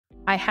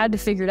I had to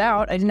figure it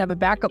out. I didn't have a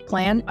backup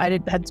plan.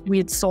 We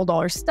had sold all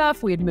our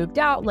stuff. We had moved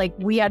out. Like,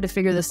 we had to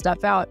figure this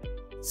stuff out.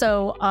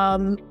 So I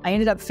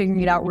ended up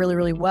figuring it out really,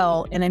 really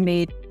well. And I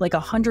made like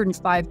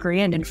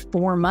 $105,000 in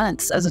 4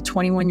 months as a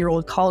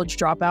 21-year-old college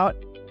dropout.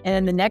 And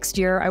then the next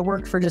year I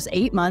worked for just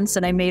 8 months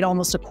and I made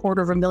almost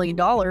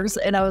 $250,000.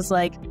 And I was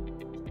like,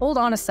 hold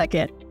on a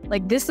second.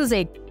 Like, this is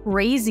a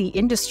crazy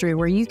industry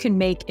where you can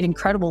make an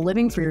incredible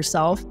living for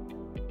yourself,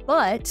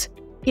 but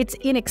it's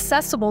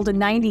inaccessible to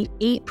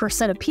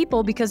 98% of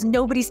people because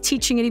nobody's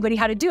teaching anybody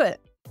how to do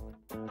it.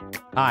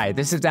 Hi,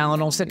 this is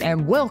Alan Olsen,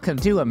 and welcome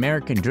to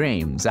American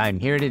Dreams. I'm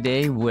here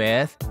today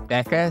with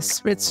Becca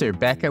Switzer.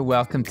 Becca,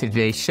 welcome to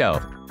today's show.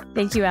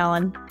 Thank you,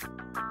 Alan.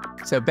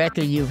 So,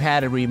 Becca, you've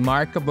had a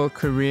remarkable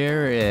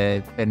career,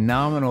 a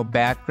phenomenal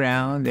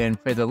background, and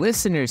for the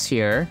listeners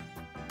here,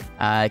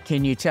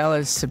 can you tell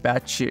us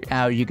about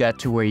how you got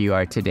to where you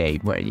are today?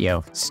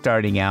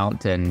 Starting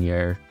out and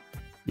your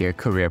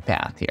career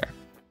path here.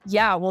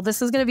 Yeah, well,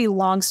 this is going to be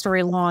long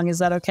story long. Is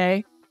that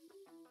okay?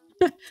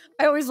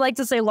 I always like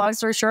to say long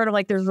story short. I'm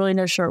like, there's really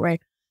no short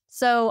way.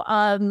 So,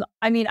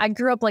 I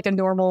grew up like a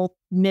normal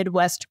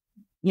Midwestern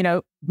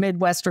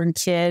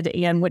kid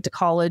and went to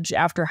college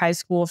after high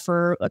school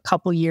for a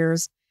couple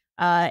years.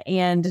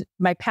 And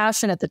my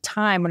passion at the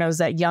time when I was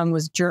that young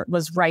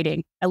was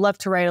writing. I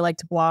loved to write. I liked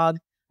to blog.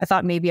 I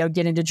thought maybe I would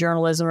get into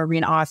journalism or be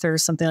an author or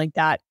something like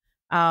that.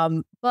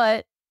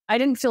 But I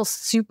didn't feel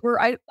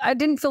I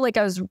didn't feel like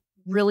I was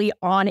really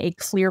on a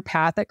clear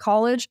path at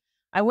college.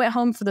 I went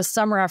home for the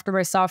summer after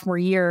my sophomore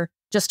year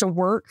just to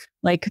work,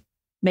 like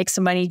make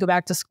some money, go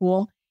back to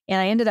school. And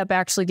I ended up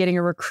actually getting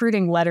a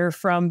recruiting letter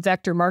from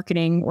Vector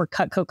Marketing or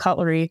Cutco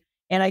Cutlery.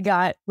 And I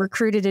got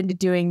recruited into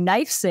doing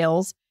knife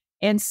sales.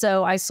 And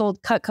so I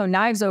sold Cutco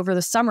knives over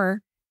the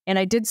summer and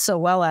I did so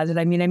well at it.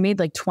 I mean, I made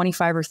like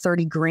 25 or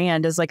 30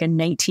 grand as like a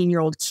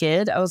 19-year-old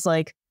kid. I was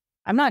like,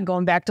 I'm not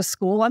going back to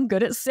school. I'm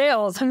good at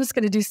sales. I'm just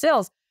going to do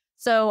sales.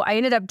 So I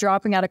ended up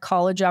dropping out of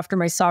college after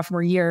my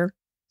sophomore year,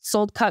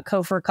 sold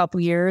Cutco for a couple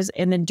years.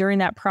 And then during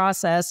that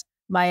process,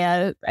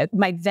 my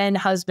then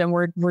husband,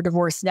 we're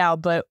divorced now,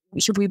 but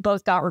we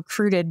both got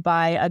recruited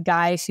by a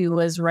guy who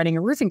was running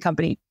a roofing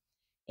company.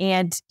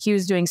 And he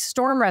was doing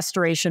storm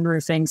restoration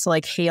roofing, so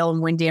like hail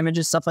and wind damage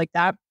and stuff like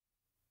that.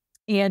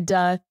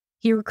 And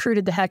he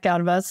recruited the heck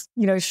out of us,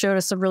 showed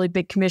us some really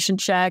big commission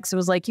checks. It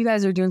was like, you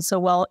guys are doing so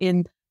well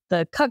in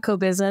the Cutco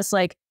business,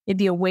 like it'd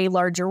be a way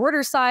larger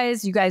order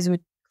size. You guys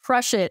would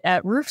crush it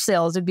at roof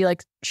sales. It'd be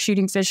like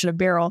shooting fish in a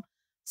barrel.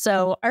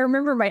 So I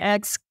remember my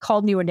ex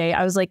called me one day.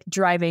 I was like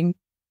driving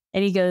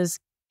and he goes,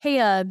 hey,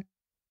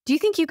 do you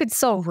think you could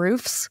sell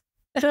roofs?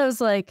 And I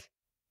was like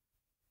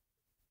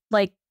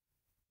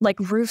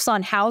roofs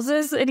on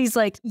houses? And he's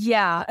like,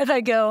 yeah. And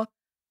I go,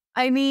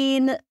 I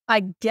mean,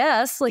 I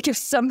guess like if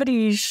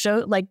somebody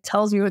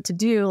tells me what to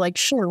do, like,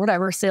 sure,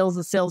 whatever, sales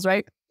is sales,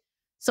 right?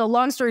 So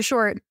long story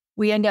short,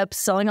 we end up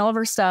selling all of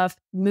our stuff,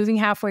 moving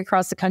halfway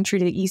across the country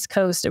to the East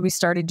Coast. And we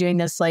started doing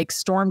this like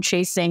storm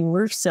chasing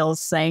roof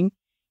sales thing.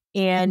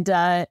 And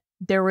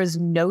there was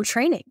no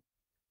training.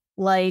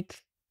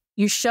 Like,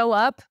 you show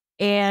up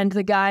and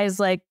the guy's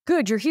like,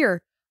 good, you're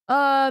here.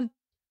 Ride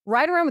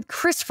around with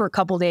Chris for a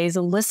couple days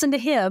and listen to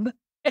him.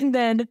 And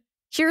then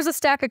here's a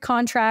stack of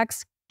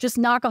contracts. Just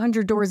knock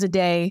 100 doors a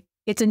day.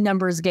 It's a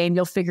numbers game.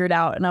 You'll figure it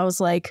out. And I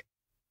was like,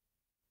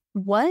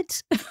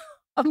 what?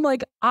 I'm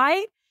like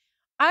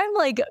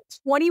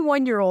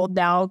 21-year-old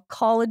now,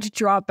 college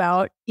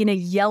dropout in a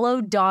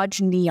yellow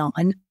Dodge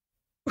Neon.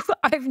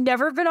 I've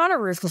never been on a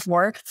roof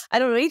before. I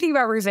don't know anything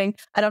about roofing.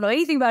 I don't know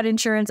anything about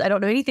insurance. I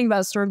don't know anything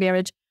about storm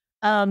damage.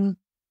 Are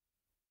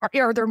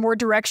there more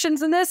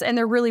directions in this? And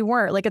there really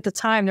weren't. Like at the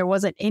time, there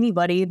wasn't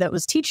anybody that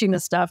was teaching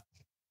this stuff.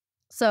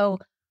 So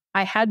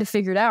I had to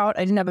figure it out.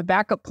 I didn't have a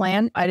backup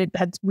plan.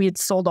 We had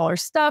sold all our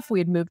stuff. We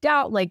had moved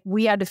out. Like,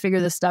 we had to figure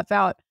this stuff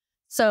out.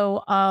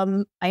 So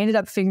I ended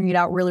up figuring it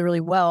out really, really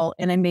well.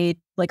 And I made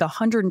like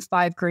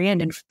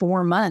 $105,000 in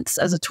 4 months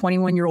as a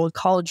 21-year-old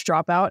college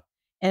dropout.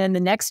 And then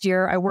the next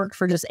year I worked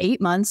for just 8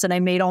 months and I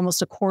made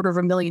almost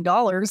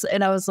 $250,000.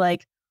 And I was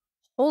like,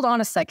 hold on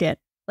a second.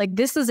 Like,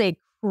 this is a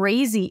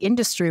crazy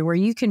industry where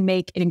you can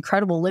make an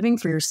incredible living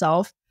for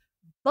yourself,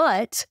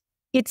 but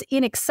it's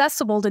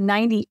inaccessible to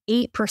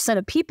 98%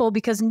 of people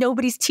because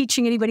nobody's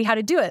teaching anybody how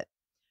to do it.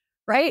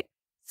 Right?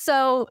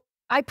 So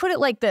I put it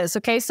like this.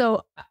 Okay.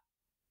 So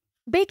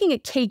baking a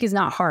cake is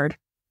not hard,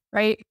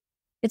 right?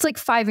 It's like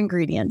 5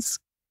 ingredients.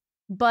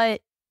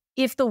 But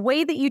if the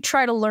way that you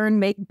try to learn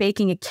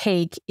baking a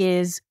cake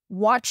is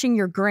watching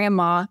your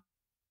grandma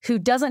who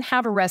doesn't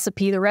have a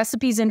recipe, the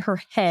recipe's in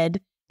her head.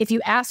 If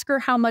you ask her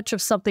how much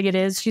of something it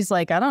is, she's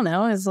like, I don't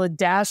know, it's a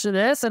dash of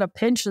this and a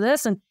pinch of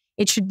this, and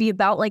it should be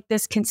about like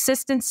this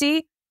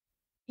consistency.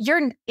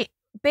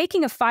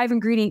 Baking a 5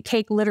 ingredient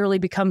cake literally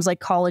becomes like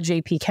college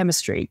AP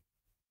chemistry,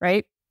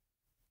 right?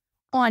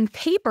 On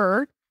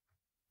paper,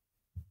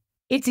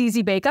 it's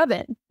easy bake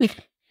oven.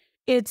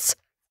 It's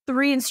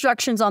 3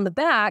 instructions on the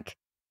back.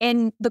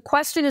 And the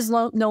question is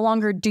no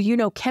longer, do you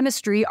know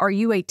chemistry? Are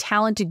you a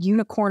talented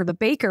unicorn of a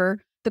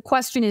baker? The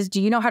question is, do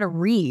you know how to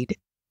read?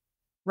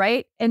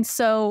 right? And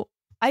so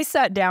I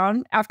sat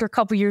down after a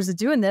couple years of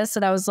doing this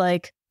and I was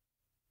like,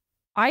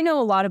 I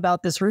know a lot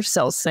about this roof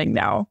sales thing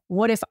now.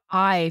 What if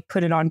I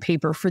put it on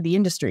paper for the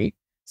industry?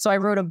 So I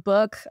wrote a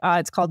book.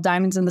 It's called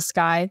Diamonds in the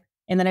Sky.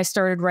 And then I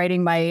started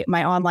writing my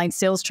online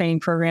sales training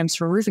programs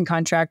for roofing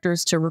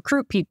contractors to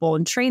recruit people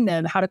and train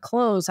them how to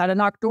close, how to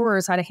knock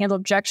doors, how to handle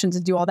objections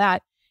and do all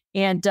that.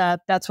 And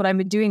that's what I've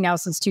been doing now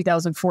since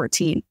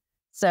 2014.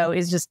 So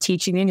it's just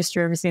teaching the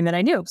industry everything that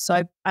I knew.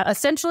 So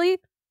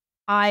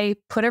I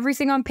put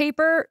everything on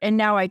paper, and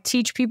now I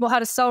teach people how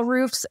to sell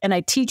roofs, and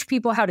I teach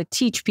people how to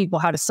teach people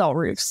how to sell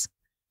roofs.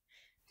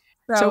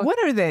 So what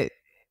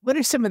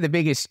are some of the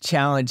biggest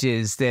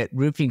challenges that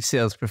roofing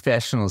sales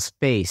professionals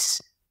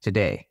face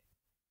today?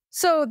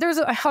 So there's,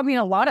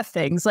 a lot of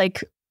things.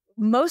 Like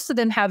most of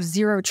them have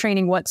zero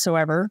training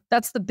whatsoever.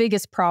 That's the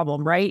biggest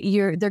problem, right?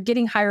 They're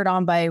getting hired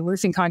on by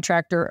roofing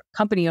contractor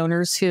company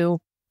owners who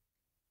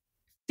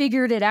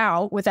figured it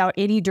out without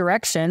any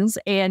directions.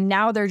 And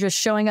now they're just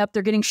showing up.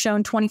 They're getting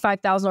shown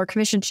 $25,000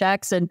 commission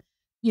checks. And,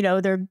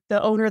 the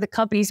owner of the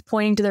company's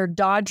pointing to their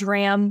Dodge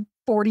Ram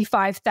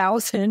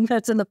 45,000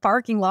 that's in the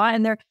parking lot.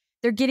 And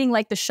they're getting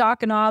like the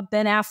shock and awe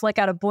Ben Affleck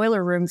out of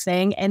Boiler Room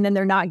thing. And then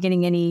they're not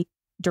getting any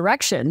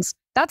directions.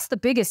 That's the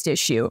biggest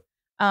issue.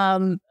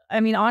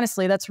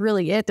 Honestly, that's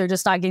really it. They're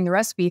just not getting the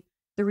recipe.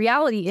 The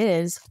reality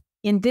is,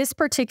 in this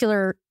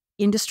particular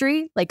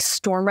industry, like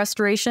storm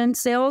restoration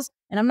sales,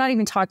 and I'm not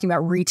even talking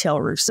about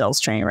retail roof sales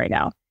training right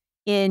now.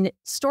 In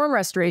storm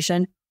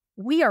restoration,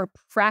 we are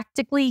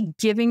practically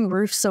giving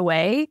roofs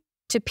away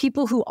to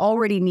people who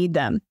already need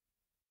them.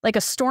 Like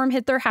a storm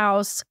hit their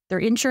house, their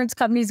insurance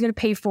company is going to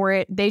pay for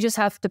it. They just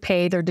have to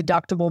pay their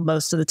deductible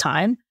most of the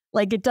time.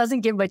 Like it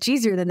doesn't get much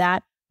easier than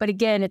that. But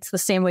again, it's the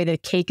same way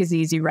that cake is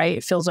easy, right?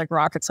 It feels like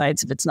rocket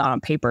science if it's not on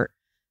paper.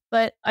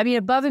 But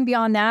above and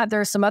beyond that, there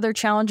are some other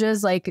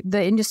challenges. Like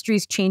the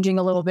industry's changing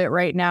a little bit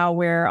right now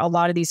where a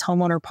lot of these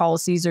homeowner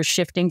policies are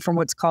shifting from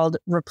what's called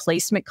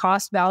replacement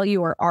cost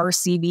value or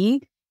RCV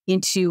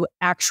into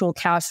actual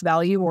cash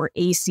value or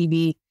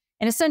ACV.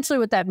 And essentially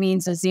what that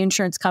means is the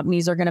insurance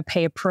companies are going to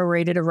pay a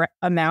prorated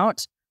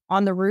amount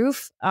on the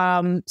roof.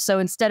 So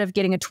instead of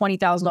getting a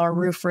 $20,000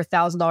 roof for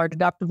 $1,000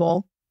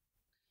 deductible,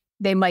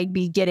 they might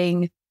be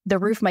getting, the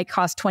roof might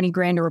cost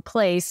 $20,000 to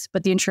replace,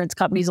 but the insurance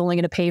company is only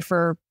going to pay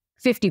for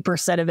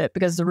 50% of it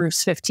because the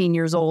roof's 15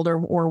 years old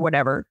or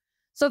whatever.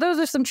 So those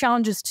are some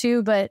challenges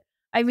too. But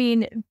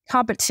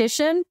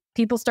competition,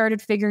 people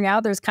started figuring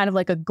out there's kind of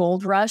like a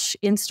gold rush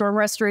in storm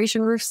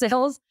restoration roof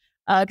sales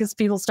because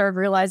people started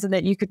realizing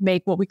that you could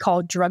make what we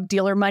call drug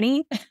dealer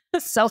money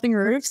selling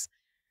roofs.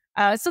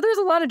 So there's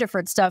a lot of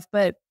different stuff,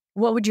 but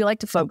what would you like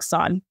to focus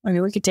on?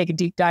 We could take a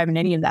deep dive in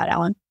any of that,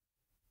 Alan.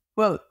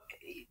 Well,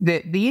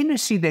 the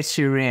industry that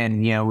you're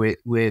in,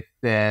 with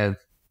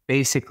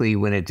basically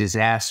when a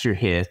disaster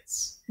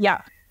hits,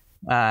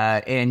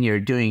 and you're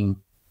doing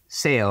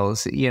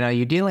sales,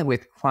 you're dealing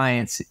with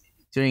clients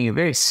during a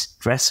very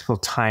stressful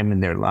time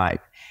in their life.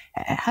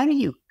 How do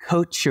you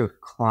coach your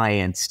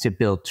clients to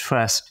build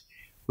trust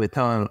with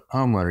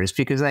homeowners?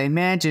 Because I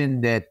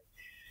imagine that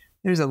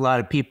there's a lot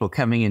of people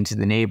coming into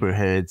the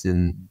neighborhoods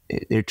and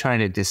they're trying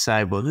to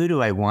decide, well, who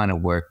do I want to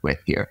work with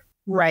here?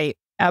 Right.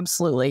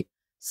 Absolutely.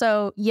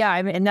 So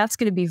and that's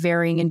going to be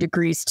varying in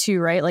degrees too,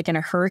 right? Like in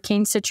a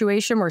hurricane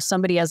situation where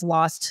somebody has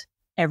lost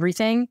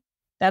everything,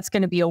 that's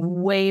going to be a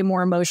way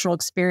more emotional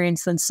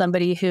experience than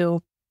somebody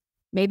who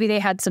maybe they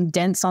had some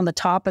dents on the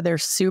top of their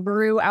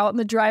Subaru out in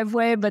the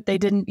driveway, but they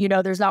didn't,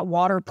 there's not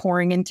water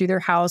pouring in through their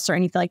house or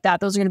anything like that.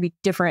 Those are going to be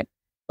different,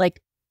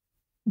 like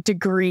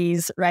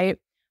degrees, right?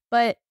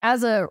 But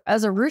as a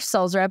roof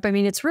sales rep,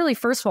 it's really,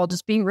 first of all,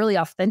 just being really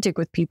authentic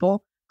with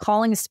people,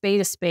 calling a spade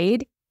a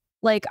spade.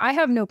 Like I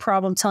have no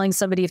problem telling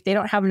somebody if they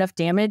don't have enough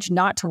damage,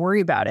 not to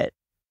worry about it.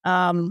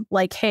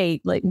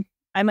 Hey,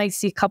 I might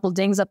see a couple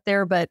dings up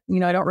there, but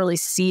I don't really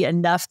see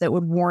enough that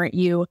would warrant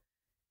you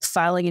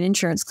filing an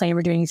insurance claim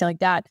or doing anything like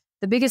that.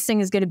 The biggest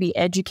thing is going to be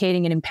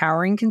educating and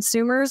empowering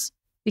consumers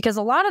because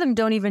a lot of them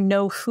don't even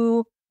know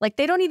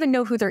they don't even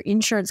know who their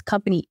insurance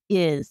company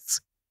is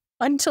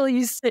until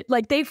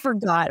they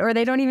forgot, or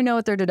they don't even know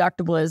what their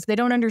deductible is. They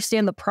don't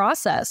understand the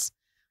process.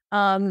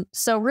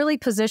 So really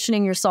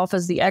positioning yourself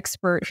as the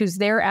expert who's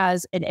there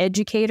as an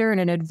educator and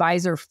an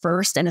advisor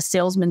first and a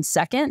salesman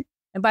second.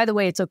 And by the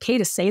way, it's okay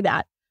to say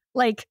that.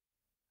 Like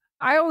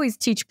I always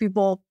teach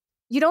people,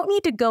 you don't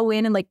need to go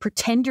in and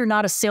pretend you're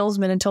not a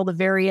salesman until the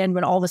very end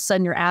when all of a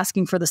sudden you're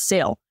asking for the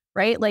sale,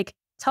 right?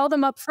 Tell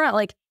them up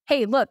front,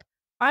 hey, look,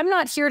 I'm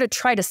not here to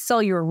try to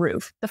sell you a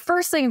roof. The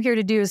first thing I'm here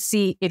to do is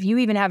see if you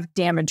even have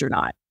damage or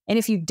not. And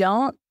if you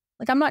don't,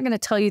 I'm not going to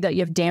tell you that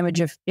you have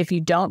damage if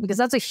you don't, because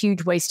that's a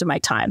huge waste of my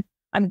time.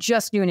 I'm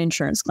just doing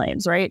insurance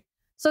claims, right?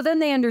 So then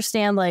they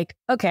understand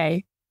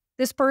okay,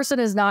 this person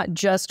is not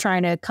just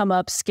trying to come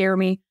up, scare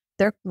me.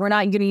 We're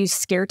not going to use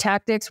scare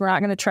tactics. We're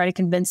not going to try to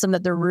convince them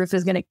that their roof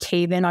is going to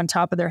cave in on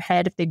top of their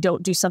head if they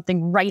don't do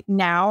something right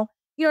now.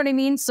 You know what I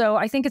mean? So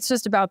I think it's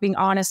just about being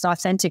honest,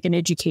 authentic, and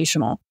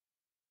educational.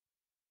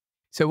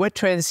 So what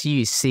trends do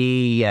you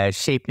see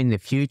shaping the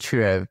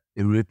future of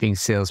the roofing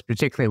sales,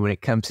 particularly when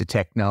it comes to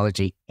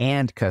technology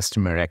and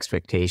customer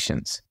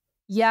expectations?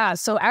 Yeah.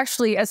 So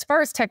actually, as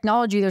far as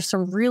technology, there's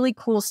some really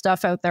cool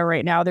stuff out there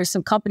right now. There's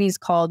some companies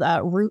called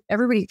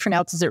everybody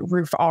pronounces it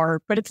Roof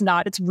R, but it's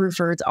not. It's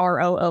Roofer. It's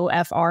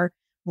ROOFR.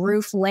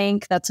 Roof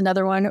Link. That's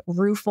another one.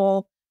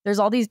 Roofle. There's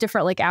all these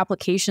different like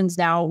applications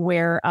now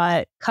where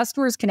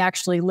customers can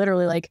actually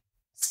literally like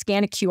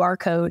scan a QR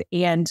code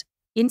and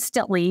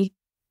instantly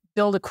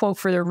build a quote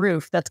for their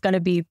roof that's going to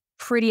be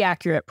pretty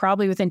accurate,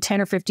 probably within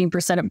 10 or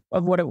 15%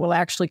 of what it will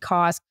actually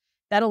cost.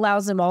 That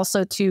allows them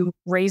also to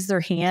raise their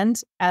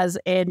hand as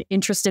an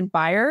interested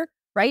buyer,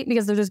 right?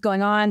 Because they're just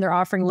going on, they're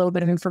offering a little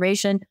bit of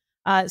information.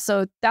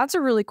 So that's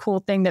a really cool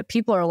thing that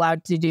people are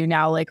allowed to do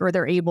now, like, or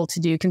they're able to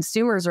do.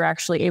 Consumers are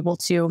actually able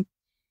to,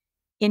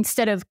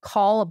 instead of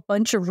call a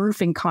bunch of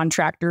roofing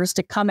contractors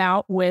to come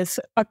out with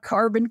a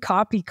carbon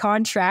copy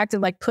contract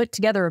and like put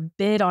together a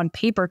bid on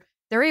paper,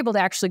 they're able to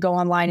actually go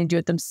online and do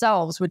it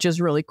themselves, which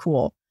is really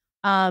cool.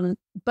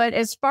 But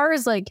as far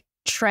as like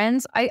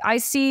trends, I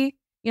see,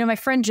 my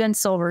friend Jen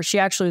Silver, she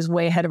actually was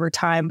way ahead of her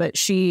time, but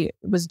she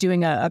was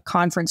doing a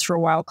conference for a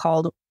while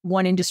called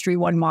One Industry,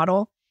 One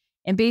Model.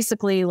 And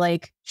basically,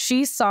 like,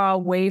 she saw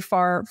way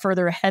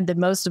further ahead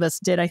than most of us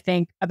did, I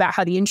think, about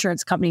how the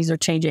insurance companies are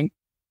changing.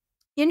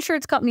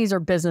 Insurance companies are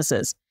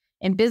businesses,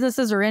 and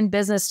businesses are in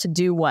business to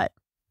do what?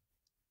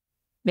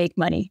 Make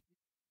money.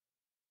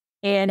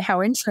 And how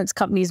insurance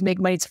companies make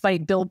money. It's funny.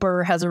 Bill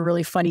Burr has a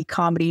really funny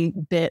comedy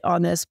bit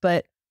on this,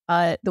 but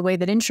the way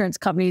that insurance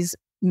companies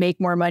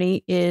make more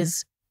money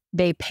is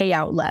they pay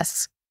out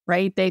less,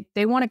 right?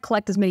 They want to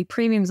collect as many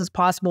premiums as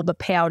possible, but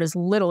pay out as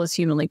little as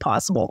humanly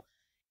possible.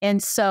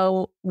 And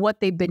so what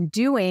they've been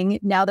doing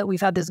now that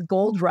we've had this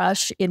gold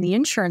rush in the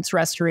insurance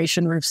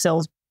restoration roof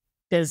sales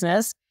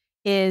business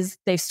is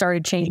they've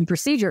started changing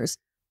procedures.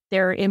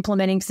 They're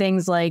implementing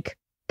things like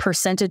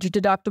percentage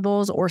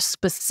deductibles or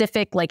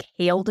specific like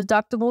hail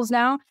deductibles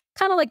now,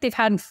 kind of like they've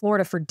had in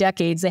Florida for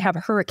decades. They have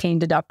hurricane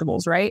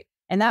deductibles, right?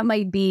 And that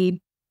might be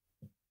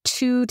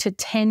 2 to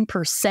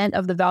 10%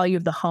 of the value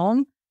of the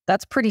home.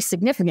 That's pretty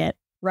significant,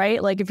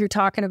 right? Like if you're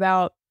talking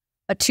about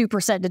a 2%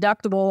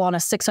 deductible on a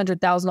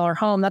 $600,000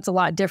 home, that's a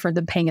lot different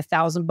than paying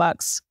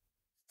 $1,000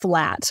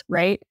 flat,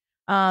 right?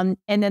 And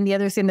then the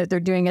other thing that they're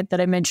doing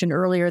that I mentioned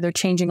earlier, they're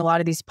changing a lot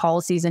of these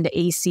policies into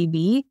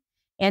ACV.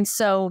 And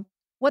so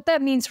what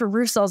that means for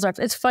roof sales reps,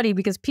 it's funny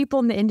because people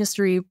in the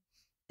industry,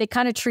 they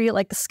kind of treat it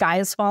like the sky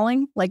is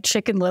falling, like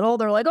Chicken Little.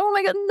 They're like, oh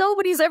my God,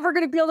 nobody's ever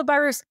going to be able to buy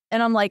roofs.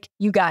 And I'm like,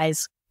 you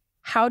guys,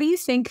 how do you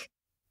think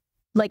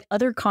like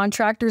other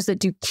contractors that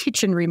do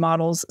kitchen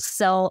remodels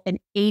sell an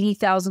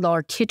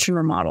 $80,000 kitchen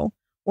remodel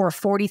or a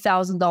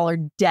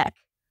 $40,000 deck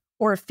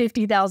or a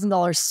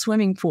 $50,000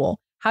 swimming pool?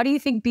 How do you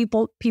think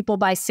people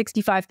buy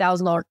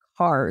 $65,000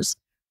 cars,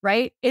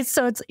 right? It's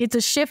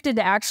a shift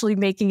into actually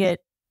making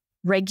it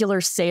regular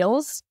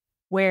sales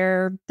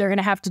where they're going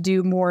to have to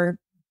do more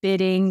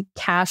bidding,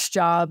 cash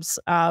jobs,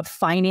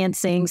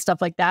 financing, stuff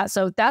like that.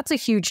 So that's a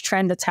huge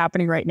trend that's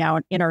happening right now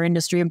in our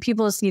industry. And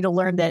people just need to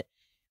learn that,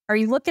 are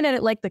you looking at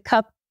it like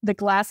the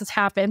glass is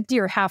half empty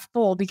or half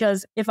full?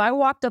 Because if I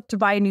walked up to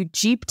buy a new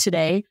Jeep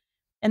today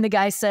and the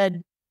guy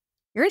said,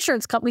 your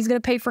insurance company's going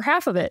to pay for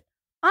half of it,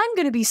 I'm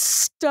going to be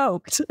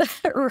stoked,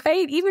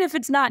 right? Even if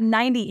it's not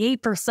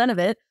 98% of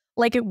it,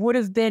 like it would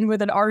have been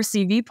with an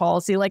RCV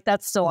policy, like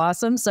that's still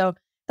awesome. So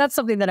that's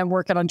something that I'm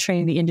working on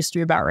training the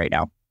industry about right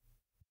now.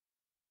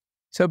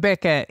 So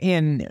Becca,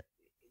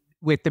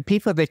 with the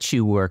people that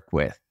you work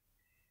with,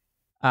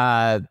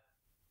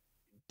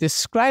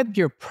 describe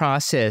your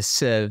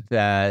process of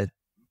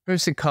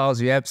person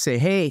calls you up, say,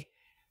 hey,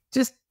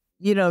 just,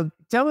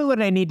 tell me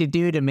what I need to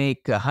do to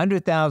make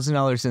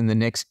 $100,000 in the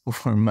next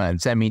 4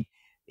 months. I mean,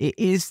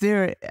 is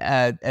there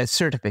a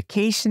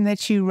certification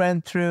that you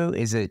run through?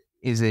 Is it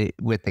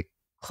with the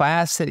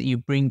class that you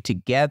bring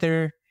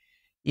together?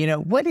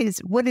 What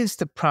is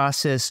the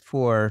process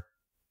for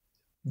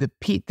the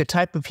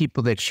type of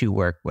people that you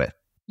work with?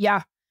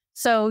 Yeah.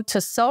 So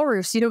to sell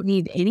roofs, you don't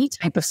need any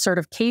type of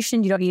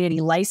certification. You don't need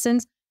any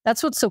license.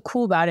 That's what's so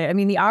cool about it. I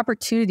mean, the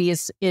opportunity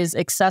is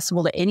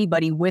accessible to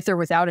anybody with or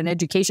without an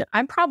education.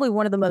 I'm probably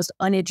one of the most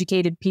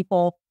uneducated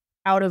people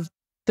out of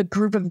the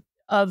group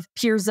of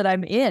peers that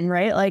I'm in,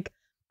 right? Like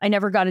I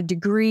never got a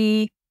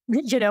degree,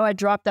 I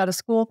dropped out of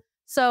school.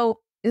 So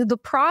the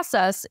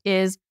process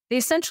is they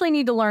essentially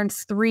need to learn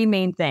 3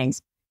 main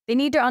things. They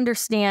need to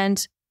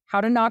understand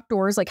how to knock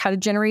doors, like how to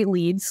generate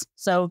leads.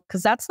 So,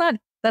 because that's kind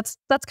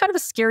of a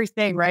scary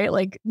thing, right?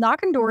 Like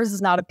knocking doors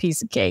is not a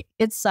piece of cake.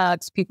 It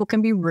sucks. People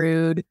can be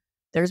rude.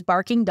 There's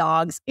barking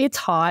dogs. It's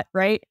hot,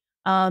 right?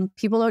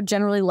 People don't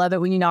generally love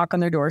it when you knock on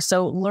their door.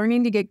 So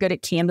learning to get good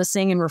at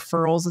canvassing and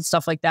referrals and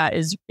stuff like that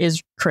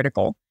is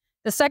critical.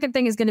 The second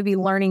thing is going to be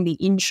learning the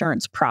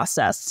insurance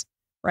process,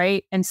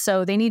 right? And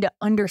so they need to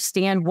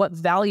understand what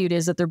value it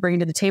is that they're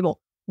bringing to the table.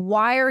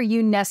 Why are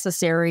you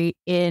necessary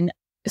in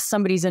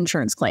somebody's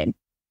insurance claim?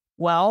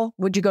 Well,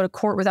 would you go to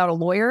court without a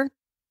lawyer?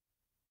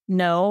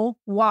 No.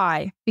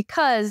 Why?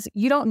 Because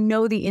you don't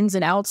know the ins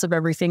and outs of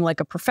everything like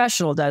a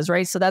professional does,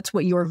 right? So that's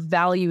what your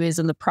value is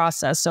in the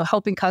process. So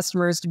helping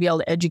customers to be able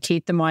to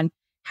educate them on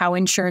how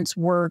insurance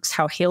works,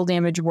 how hail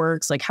damage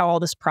works, like how all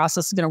this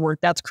process is going to work,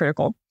 that's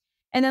critical.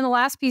 And then the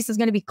last piece is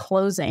going to be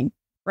closing,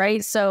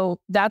 right? So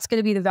that's going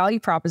to be the value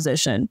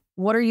proposition.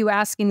 What are you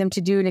asking them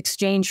to do in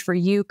exchange for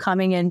you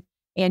coming in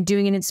and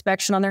doing an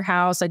inspection on their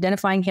house,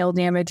 identifying hail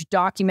damage,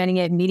 documenting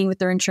it, meeting with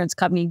their insurance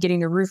company, getting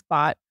the roof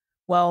bought?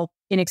 Well,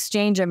 in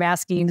exchange, I'm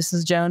asking you,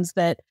 Mrs. Jones,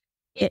 that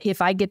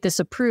if I get this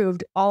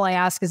approved, all I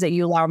ask is that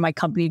you allow my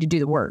company to do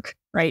the work,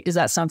 right? Does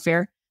that sound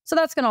fair? So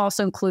that's going to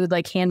also include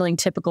like handling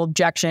typical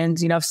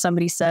objections. You know, if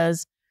somebody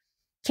says,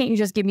 can't you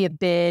just give me a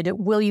bid?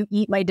 Will you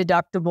eat my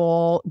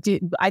deductible?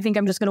 I think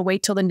I'm just going to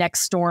wait till the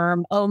next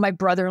storm. Oh, my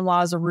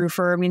brother-in-law is a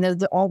roofer. I mean,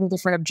 there's all the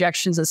different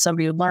objections that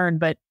somebody would learn,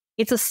 but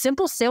it's a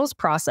simple sales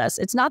process.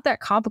 It's not that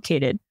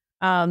complicated.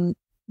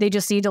 They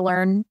just need to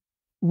learn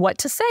what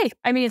to say.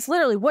 I mean, it's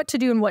literally what to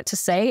do and what to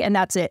say, and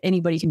that's it.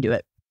 Anybody can do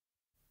it.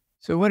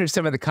 So what are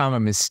some of the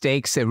common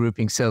mistakes that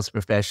roofing sales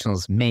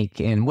professionals make,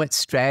 and what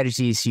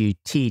strategies you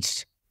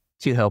teach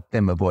to help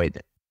them avoid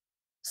them?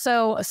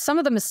 So some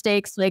of the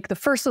mistakes, like the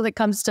first one that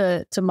comes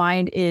to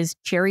mind is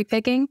cherry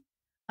picking.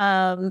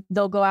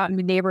 They'll go out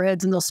into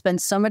neighborhoods and they'll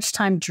spend so much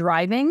time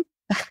driving.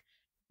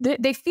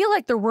 They feel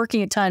like they're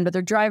working a ton, but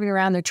they're driving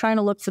around. They're trying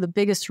to look for the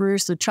biggest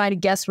roofs. They're trying to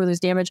guess where there's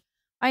damage.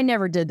 I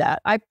never did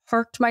that. I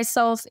parked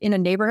myself in a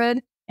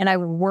neighborhood and I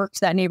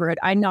worked that neighborhood.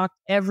 I knocked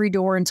every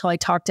door until I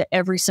talked to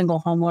every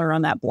single homeowner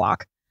on that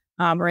block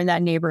or in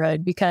that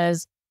neighborhood,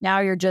 because now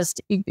you're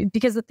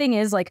because the thing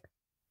is, like,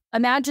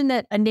 imagine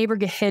that a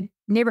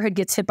neighborhood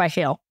gets hit by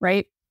hail,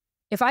 right?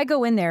 If I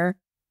go in there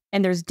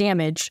and there's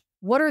damage,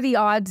 what are the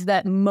odds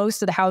that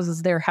most of the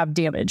houses there have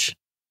damage?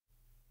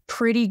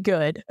 Pretty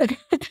good.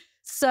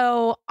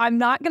 So I'm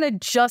not going to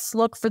just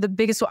look for the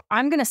biggest one.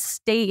 I'm going to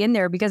stay in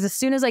there, because as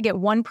soon as I get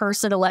one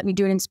person to let me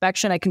do an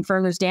inspection, I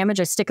confirm there's damage,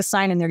 I stick a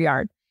sign in their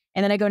yard.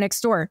 And then I go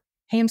next door.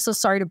 Hey, I'm so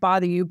sorry to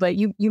bother you, but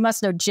you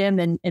must know Jim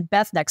and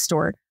Beth next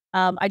door.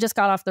 I just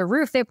got off their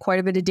roof. They have quite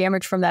a bit of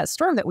damage from that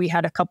storm that we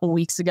had a couple of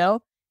weeks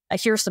ago.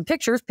 Here's some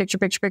pictures,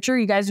 picture.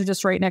 You guys are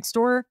just right next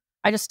door.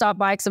 I just stopped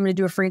by because I'm going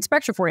to do a free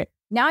inspection for you.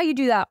 Now you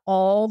do that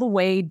all the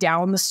way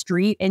down the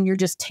street and you're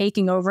just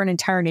taking over an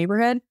entire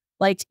neighborhood.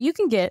 Like, you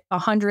can get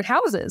 100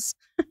 houses,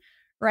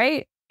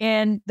 right?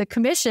 And the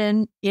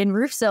commission in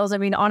roof sales, I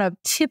mean, on a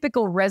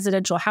typical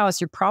residential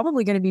house, you're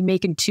probably going to be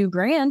making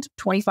 $2,000,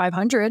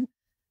 $2,500.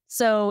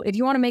 So if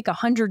you want to make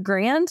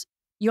 $100,000,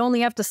 you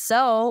only have to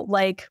sell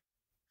like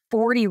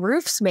 40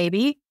 roofs,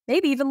 maybe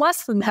even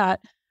less than that.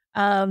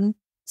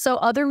 So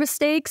other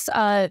mistakes,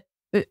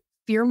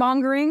 fear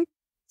mongering.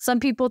 Some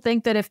people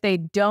think that if they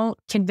don't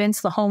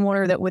convince the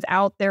homeowner that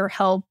without their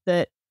help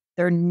that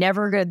they're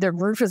never good, their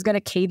roof is going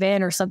to cave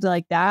in or something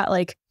like that.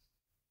 Like,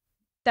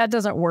 that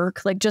doesn't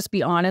work. Like, just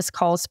be honest,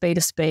 call a spade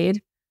a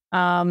spade.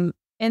 And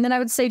then I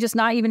would say just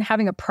not even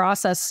having a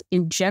process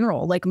in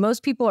general. Like,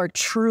 most people are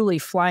truly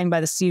flying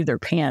by the seat of their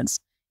pants.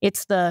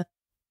 It's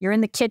you're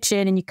in the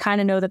kitchen and you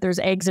kind of know that there's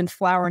eggs and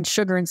flour and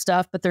sugar and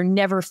stuff, but they're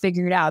never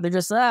figuring it out. They're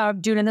just,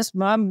 I'm doing this,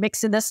 I'm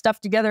mixing this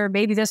stuff together.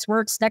 Maybe this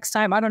works next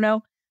time. I don't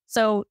know.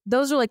 So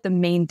those are like the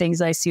main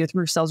things I see with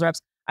roof sales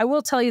reps. I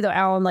will tell you though,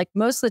 Alan, like,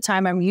 most of the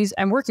time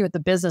I'm working with the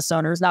business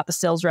owners, not the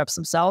sales reps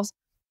themselves.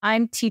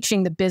 I'm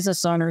teaching the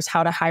business owners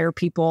how to hire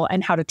people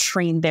and how to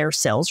train their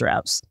sales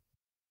reps.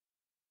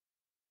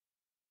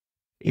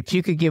 If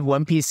you could give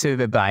one piece of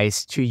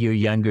advice to your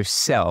younger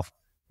self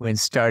when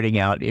starting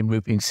out in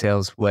roofing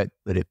sales, what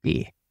would it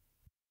be?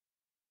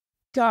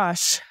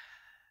 Gosh,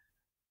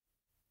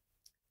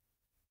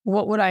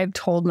 what would I have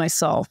told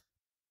myself?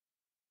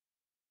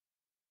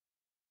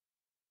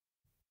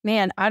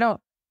 Man, I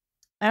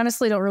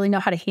honestly don't really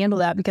know how to handle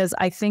that, because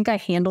I think I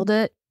handled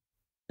it.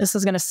 This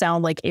is going to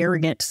sound like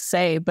arrogant to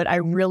say, but I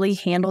really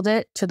handled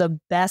it to the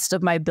best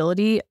of my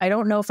ability. I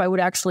don't know if I would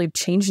actually have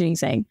changed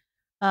anything.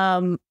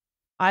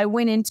 I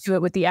went into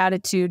it with the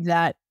attitude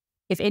that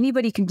if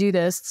anybody can do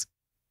this,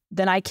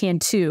 then I can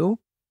too.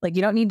 Like,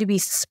 you don't need to be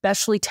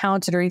specially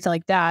talented or anything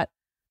like that.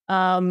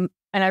 And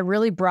I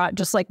really brought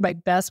just like my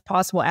best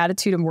possible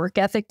attitude and work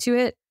ethic to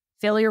it.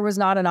 Failure was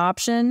not an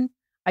option.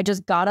 I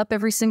just got up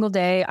every single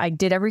day. I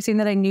did everything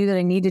that I knew that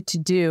I needed to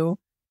do.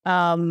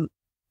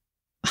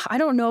 I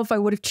don't know if I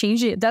would have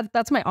changed it.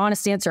 That's my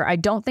honest answer. I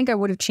don't think I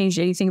would have changed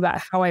anything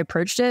about how I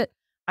approached it.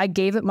 I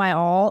gave it my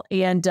all,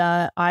 and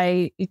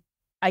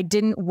I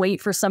didn't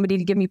wait for somebody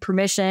to give me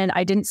permission.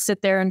 I didn't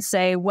sit there and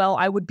say, well,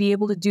 I would be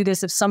able to do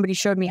this if somebody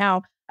showed me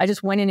how. I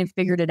just went in and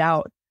figured it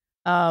out.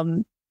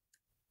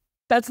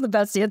 That's the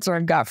best answer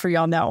I've got for you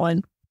on that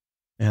one.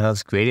 Yeah,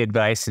 that's great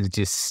advice, and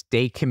just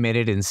stay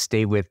committed and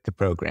stay with the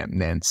program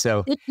then.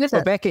 So,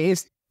 Becca,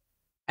 it's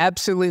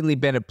absolutely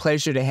been a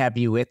pleasure to have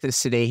you with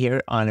us today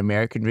here on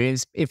American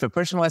Roofs. If a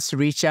person wants to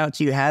reach out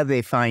to you, how do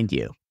they find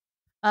you?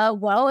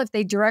 Well, if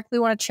they directly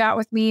want to chat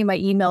with me, my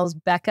email is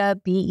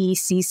Becca,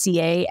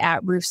 BECCA,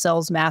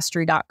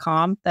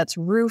 @roofsalesmastery.com. That's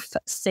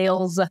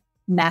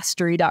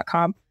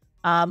roofsalesmastery.com.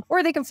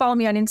 Or they can follow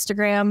me on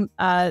Instagram,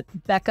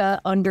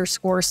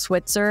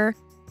 Becca_Switzer.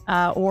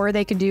 Or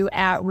they could do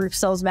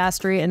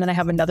 @RoofSalesMastery. And then I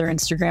have another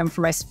Instagram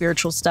for my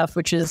spiritual stuff,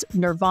 which is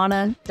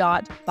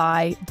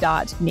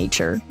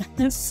nirvana.by.nature.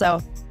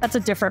 So that's a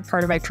different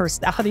part of my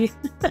personality.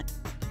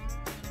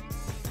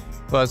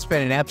 Well, it's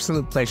been an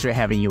absolute pleasure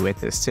having you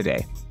with us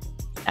today.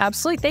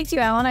 Absolutely. Thank you,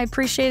 Alan. I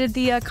appreciated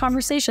the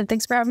conversation.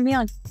 Thanks for having me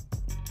on.